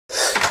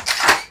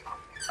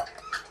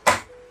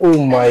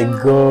Oh my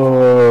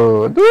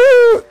God.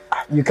 Ooh.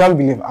 You can't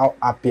believe how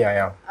happy I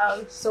am.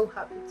 I'm so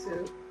happy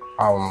too.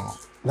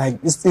 Like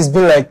it's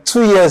been like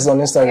 2 years on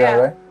Instagram, yeah,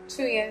 right?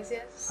 2 years,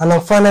 yes. And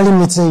I'm finally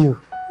meeting you.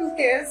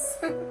 Yes.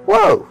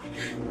 Wow.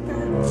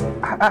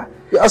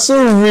 You are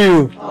so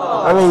real.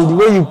 Aww. I mean, the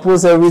way you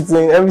post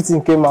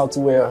everything came out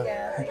well.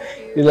 Yeah, thank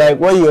you. It's like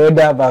what you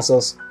order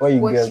versus what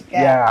you get.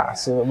 Yeah.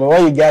 So, but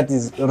what you get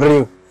is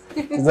real.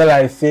 It's not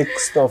like fake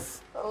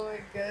stuff. Oh my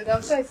God,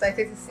 I'm so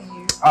excited to see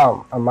you.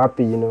 I'm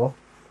happy, you know.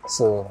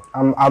 So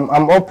I'm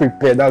all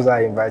prepared. That's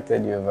why I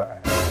invited you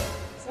over. I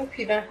hope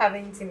you don't have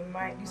anything in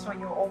mind. This one,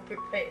 you're all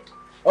prepared.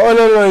 Oh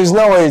no, it's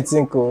not what you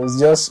think. Oh, it's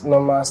just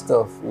normal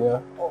stuff, you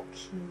know.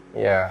 Okay.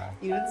 Yeah.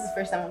 You know, this is the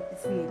first time I'm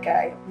visiting a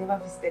guy. I've never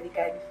visited a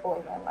guy before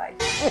in my life.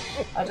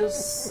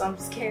 I'm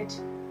scared.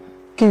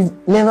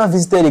 You've never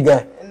visited a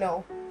guy?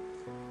 No.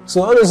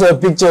 So all those are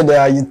pictures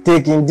that you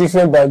take in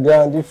different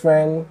background,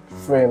 different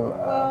frame.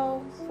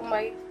 Well, for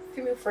my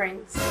female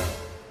friends.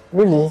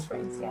 Really?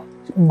 Friends, yeah.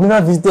 You've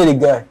never visited a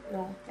guy?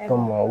 No. Ever.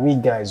 Come on, we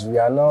guys, we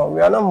are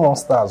not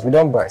monsters. We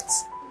don't bite.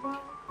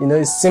 You know,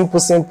 it's simple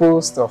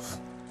stuff.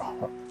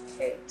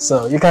 Okay.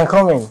 So you can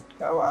come in.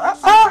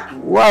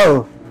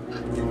 Wow.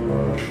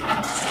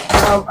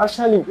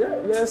 Actually,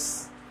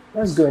 let's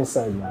go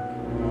inside now.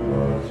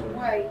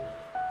 Why?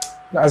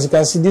 Now, as you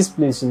can see, this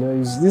place, you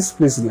know, this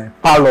place is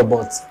like parlor,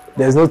 but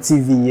there's no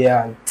TV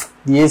here, and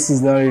the AC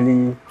is not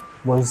really.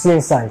 But you see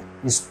inside,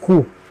 it's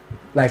cool.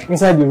 Like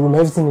inside the room,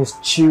 everything is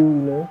chill, you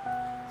know.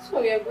 So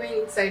we are going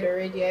inside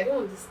already. I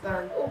don't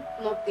understand. Oh,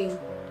 nothing.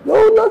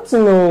 No,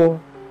 nothing. No,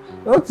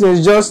 nothing.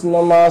 It's just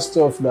normal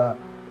stuff that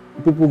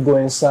people go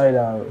inside,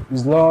 and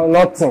it's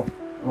nothing.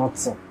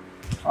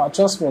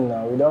 Trust me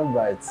now, we don't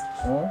bite.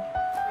 Huh?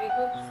 I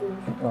hope so.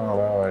 Oh,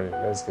 don't worry.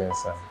 Let's go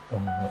inside.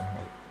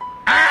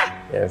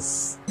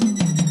 Yes.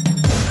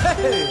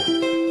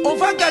 Hey, on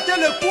va gâter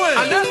le coin.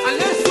 Allez,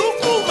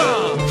 Soukouma.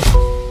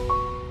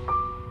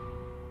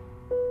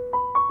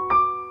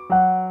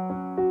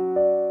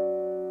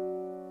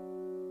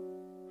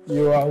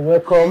 You are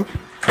welcome.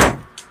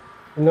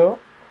 You know,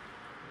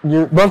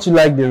 don't you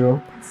like the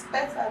room? It's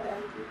better than the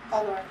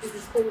parlor.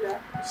 It's colder.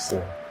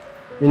 So,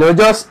 you know,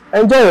 just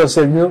enjoy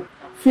yourself. You know,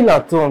 feel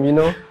at home. You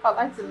know. I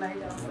like to lie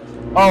down.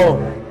 Oh.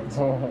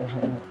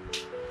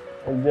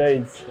 Enjoy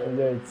it.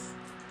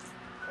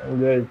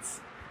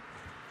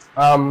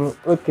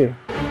 Okay.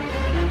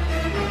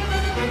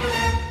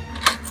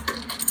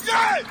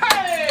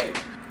 Hey!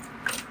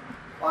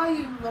 Why are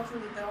you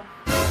locking me down?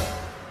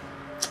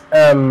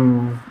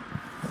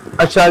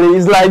 Actually,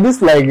 it's like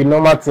this, like a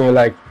normal thing.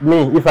 Like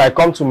me, if I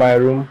come to my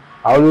room,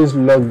 I always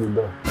lock the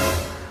door.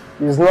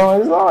 It's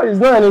not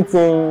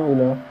anything, you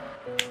know.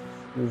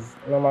 It's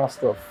normal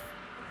stuff.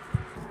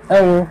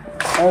 Why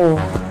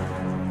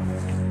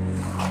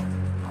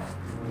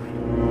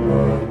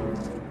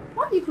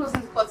are you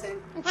closing the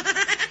curtain?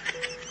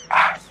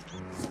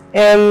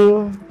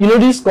 You know,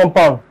 this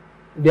compound,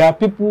 there are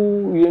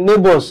people,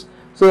 neighbors.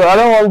 So I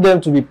don't want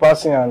them to be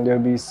passing and they'll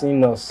be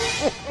seeing us.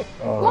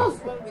 What's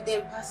wrong with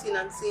them passing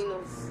and seeing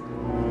us?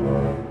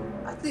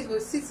 At least we're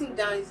sitting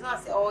down. It's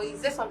not, or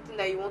is there something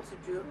that you want to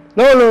do?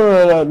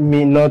 No,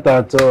 me not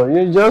at all.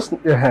 You just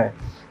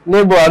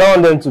neighbor. I don't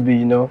want them to be,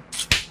 you know,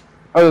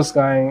 all those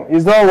kind.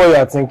 It's not what you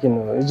are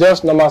thinking. No. It's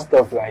just normal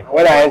stuff. Like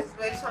when Very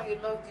soon you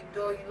lock the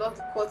door, you lock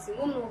the curtain.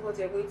 Who knows what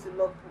you're going to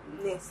lock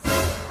next?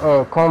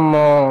 Oh, come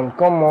on.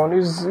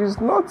 It's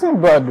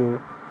nothing bad though.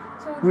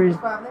 So I've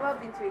never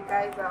been to a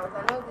guy's house. I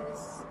know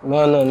this. No.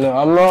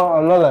 I'm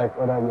not like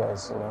other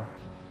guys, you know.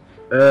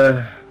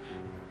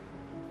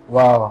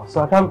 Wow.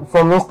 So I come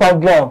from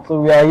Instagram.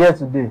 So we are here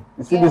today.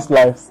 You see this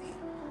live?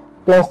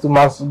 Thanks to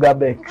Masuga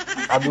Beck.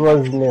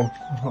 What's his name?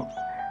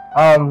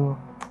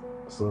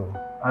 So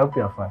I hope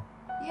you are fine.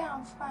 Yeah,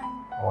 I'm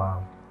fine.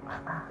 Wow.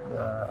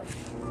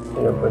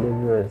 Your body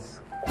is.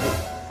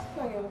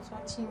 Oh, you're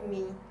touching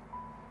me.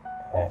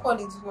 All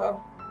is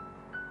well.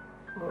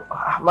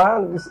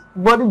 Man, this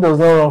body does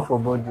not run for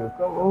body.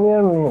 Come on,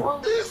 hear me. Oh,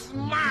 this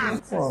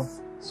man.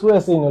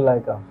 Swear say you don't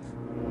like her.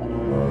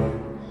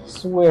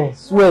 Swear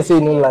say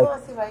you don't like her.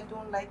 Not if I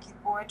don't like it,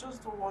 but I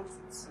just don't want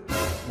it to.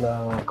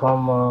 No,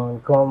 come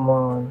on.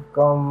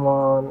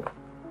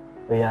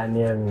 Oh, yeah,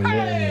 near me.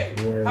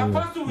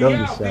 Don't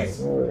be shy.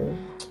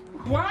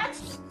 What?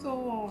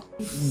 So.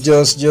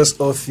 Just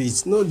off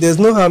it. No, there's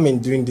no harm in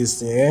doing this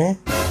thing, eh?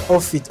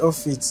 Off it.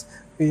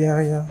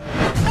 Yeah.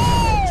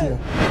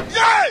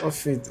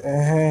 Off it.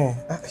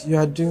 You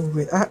are doing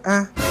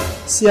well.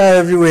 See how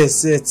everywhere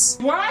sets.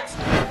 What?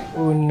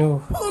 Oh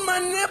no. Oh, my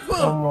nipple.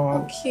 Come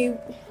on. Okay,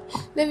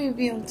 let me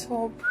be on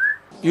top.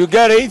 You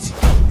get it?